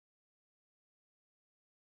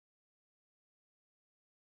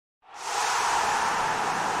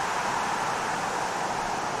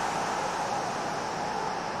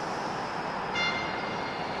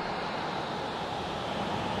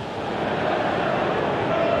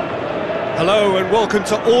Hello and welcome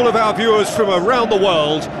to all of our viewers from around the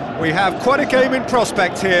world. We have quite a game in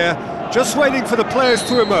prospect here, just waiting for the players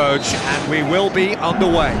to emerge, and we will be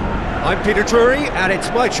underway. I'm Peter Drury, and it's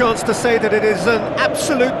my chance to say that it is an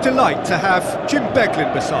absolute delight to have Jim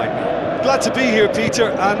Beglin beside me. Glad to be here, Peter,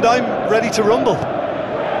 and I'm ready to rumble.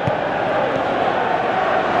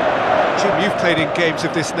 Jim, you've played in games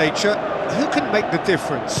of this nature. Who can make the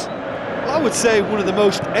difference? I would say one of the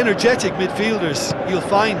most energetic midfielders you'll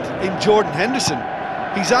find in Jordan Henderson.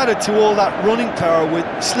 He's added to all that running power with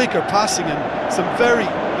slicker passing and some very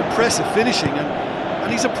impressive finishing,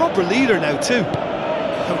 and he's a proper leader now too.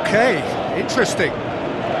 Okay, interesting.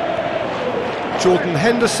 Jordan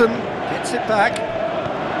Henderson gets it back.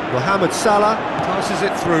 Mohamed Salah passes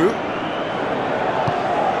it through.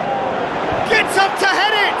 Gets up to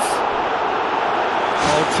head it!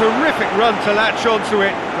 Oh, terrific run to latch onto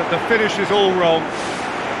it, but the finish is all wrong.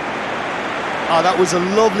 Ah, that was a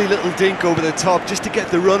lovely little dink over the top just to get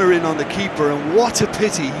the runner in on the keeper, and what a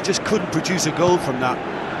pity he just couldn't produce a goal from that.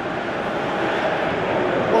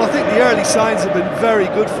 Well, I think the early signs have been very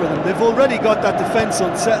good for them. They've already got that defence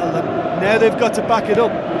unsettled, and now they've got to back it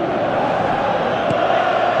up.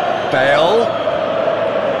 Bale.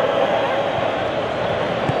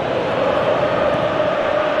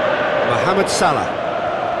 Mohamed Salah.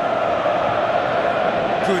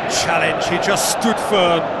 Good challenge, he just stood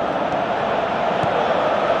firm.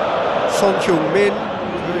 Son Heung-min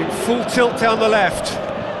going full tilt down the left.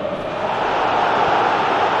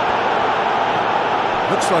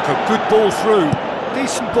 Looks like a good ball through,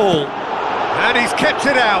 decent ball, and he's kept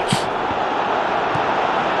it out.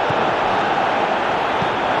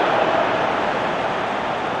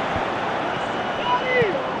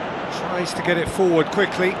 Tries to get it forward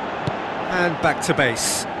quickly, and back to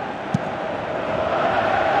base.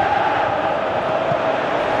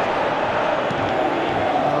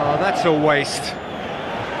 Oh, that's a waste.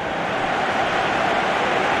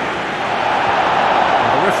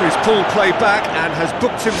 The referee's pulled play back and has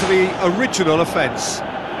booked him for the original offence.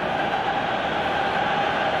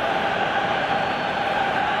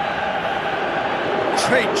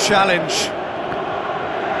 Great challenge.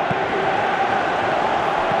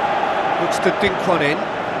 Looks to dink one in.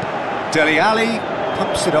 Dele Alli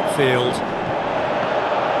pumps it upfield.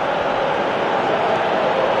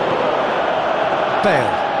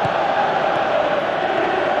 Bale.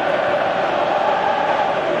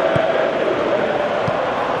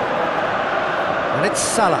 And it's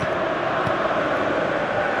Salah.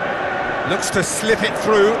 Looks to slip it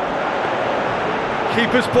through.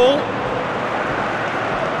 Keeper's ball.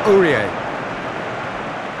 Aurier.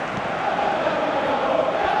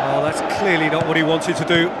 Oh, that's clearly not what he wanted to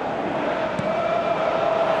do.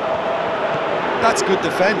 That's good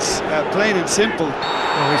defence, plain and simple.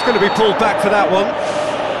 Oh, he's going to be pulled back for that one.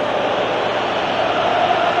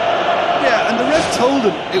 Yeah, and the ref told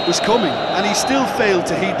him it was coming, and he still failed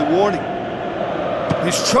to heed the warning.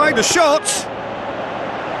 He's trying the shot.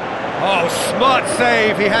 Oh, smart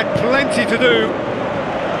save, he had plenty to do.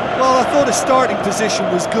 Well, I thought his starting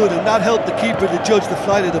position was good, and that helped the keeper to judge the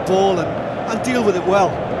flight of the ball and deal with it well.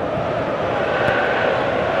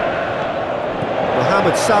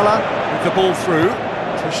 Mohamed Salah with the ball through,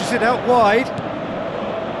 pushes it out wide.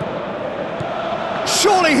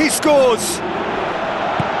 Surely he scores!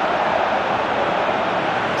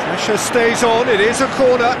 Pressure stays on, it is a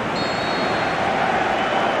corner.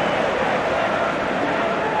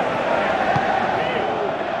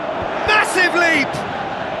 Massive leap!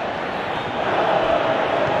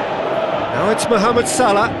 Now it's Mohamed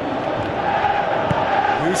Salah.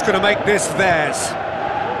 Who's going to make this theirs?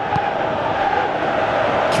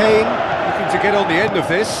 Kane looking to get on the end of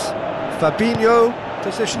this. Fabinho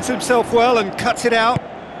positions himself well and cuts it out.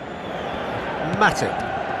 Matip.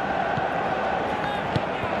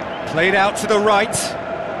 Played out to the right.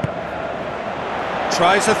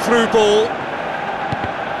 Tries a through ball.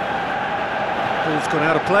 Ball's gone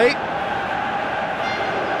out of play.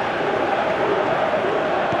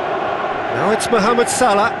 Now it's Mohamed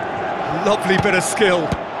Salah. Lovely bit of skill.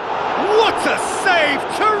 What a save!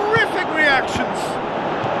 Terrific reactions!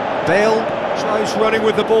 Bale tries running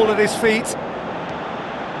with the ball at his feet.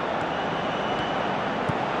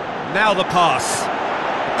 Now the pass.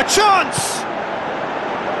 A chance!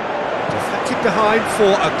 Deflected behind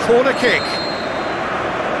for a corner kick.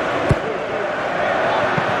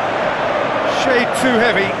 Shade too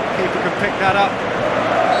heavy. Keeper can pick that up.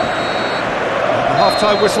 The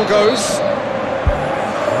half-time whistle goes.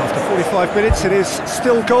 After 45 minutes it is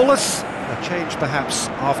still goalless. A change perhaps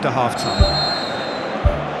after half-time.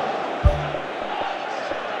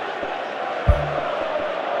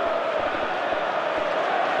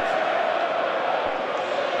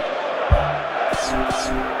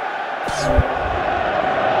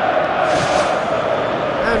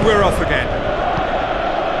 And we're off again.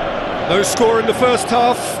 No score in the first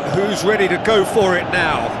half. Who's ready to go for it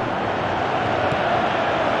now?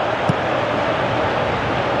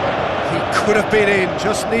 He could have been in,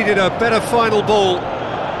 just needed a better final ball.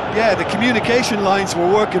 Yeah, the communication lines were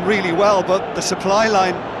working really well, but the supply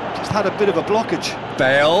line just had a bit of a blockage.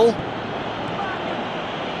 Bale.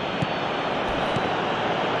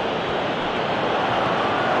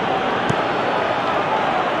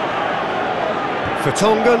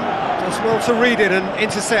 Vertonghen does well to read it and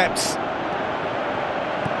intercepts.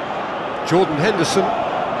 Jordan Henderson.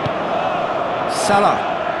 Salah.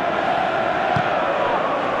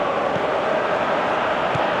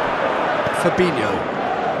 Fabinho.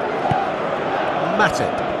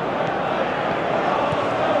 Matip.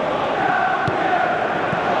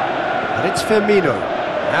 And it's Firmino.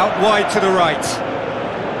 Out wide to the right.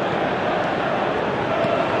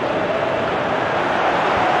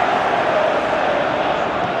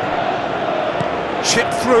 Chip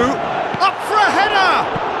through, up for a header,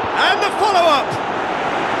 and the follow-up.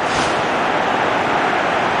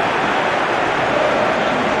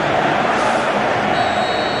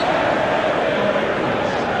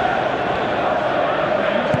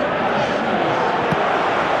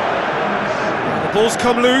 The ball's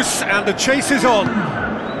come loose, and the chase is on.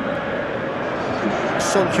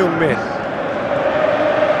 Son Heung-min.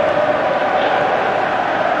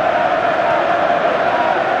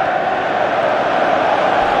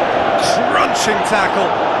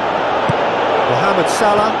 Tackle. Mohamed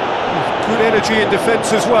Salah, with good energy in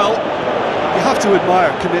defence as well. You have to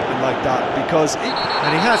admire commitment like that, because...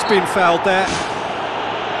 And he has been fouled there.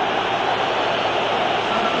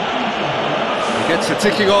 He gets a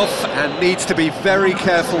ticking off and needs to be very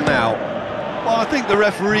careful now. Well, I think the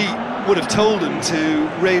referee would have told him to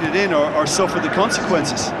rate it in or suffer the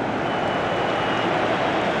consequences.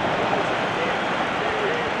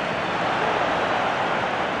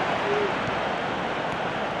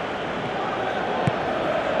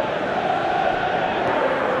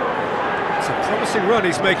 Promising run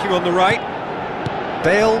he's making on the right.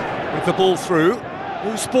 Bale with the ball through.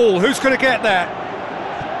 Who's ball? Who's going to get there?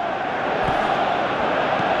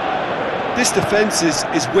 This defence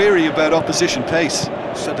is wary about opposition pace.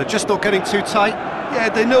 So they're just not getting too tight? Yeah,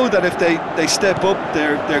 they know that if they step up,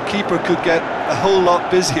 their keeper could get a whole lot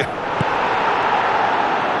busier.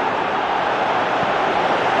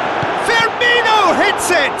 Firmino hits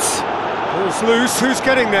it! Ball's loose, who's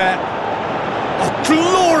getting there? Oh,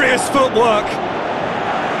 glorious footwork!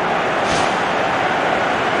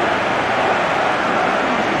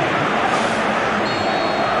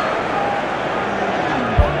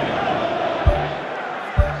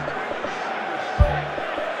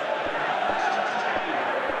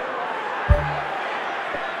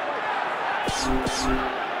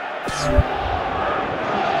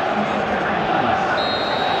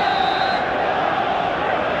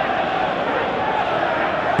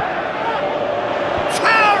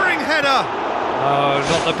 Towering header! Oh,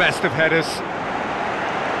 not the best of headers.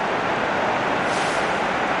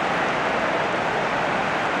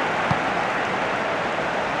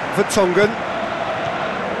 Vertonghen.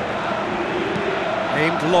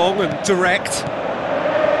 Aimed long and direct.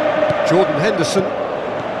 Jordan Henderson.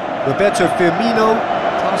 Roberto Firmino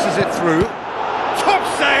passes it through. Top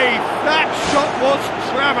save! That shot was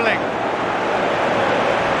travelling.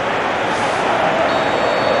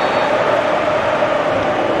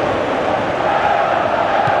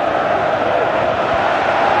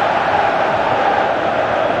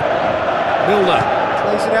 Milner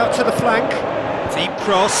plays it out to the flank. Deep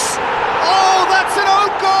cross. Oh, that's an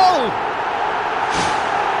own goal!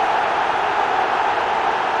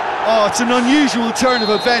 Oh, it's an unusual turn of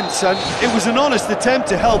events, and it was an honest attempt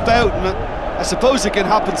to help out, and I suppose it can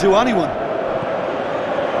happen to anyone.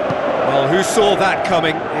 Well, who saw that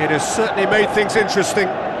coming? It has certainly made things interesting.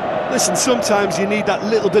 Listen, sometimes you need that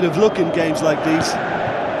little bit of luck in games like these.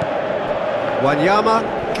 Wanyama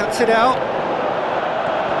cuts it out.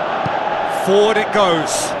 Forward it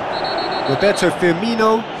goes. Roberto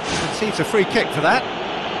Firmino receives a free kick for that.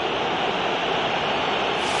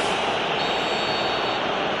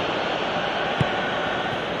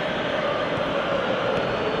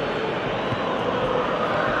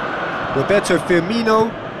 Roberto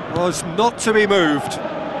Firmino was not to be moved.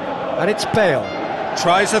 And it's Bale.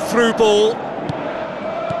 Tries a through ball.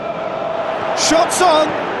 Shots on!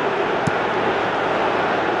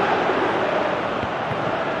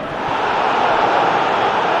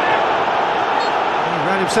 He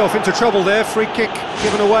ran himself into trouble there. Free kick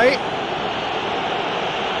given away.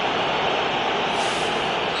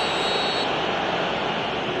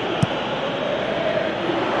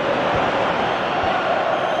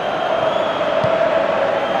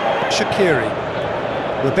 Shaqiri.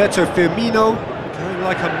 Roberto Firmino going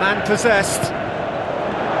like a man possessed.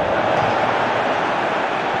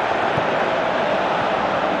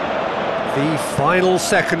 The final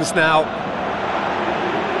seconds now.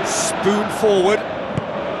 Spoon forward.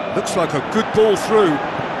 Looks like a good ball through.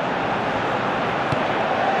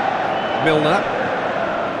 Milner.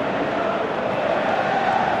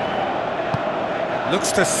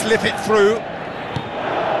 Looks to slip it through.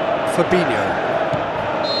 Fabinho.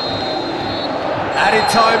 Added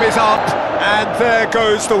time is up, and there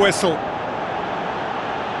goes the whistle.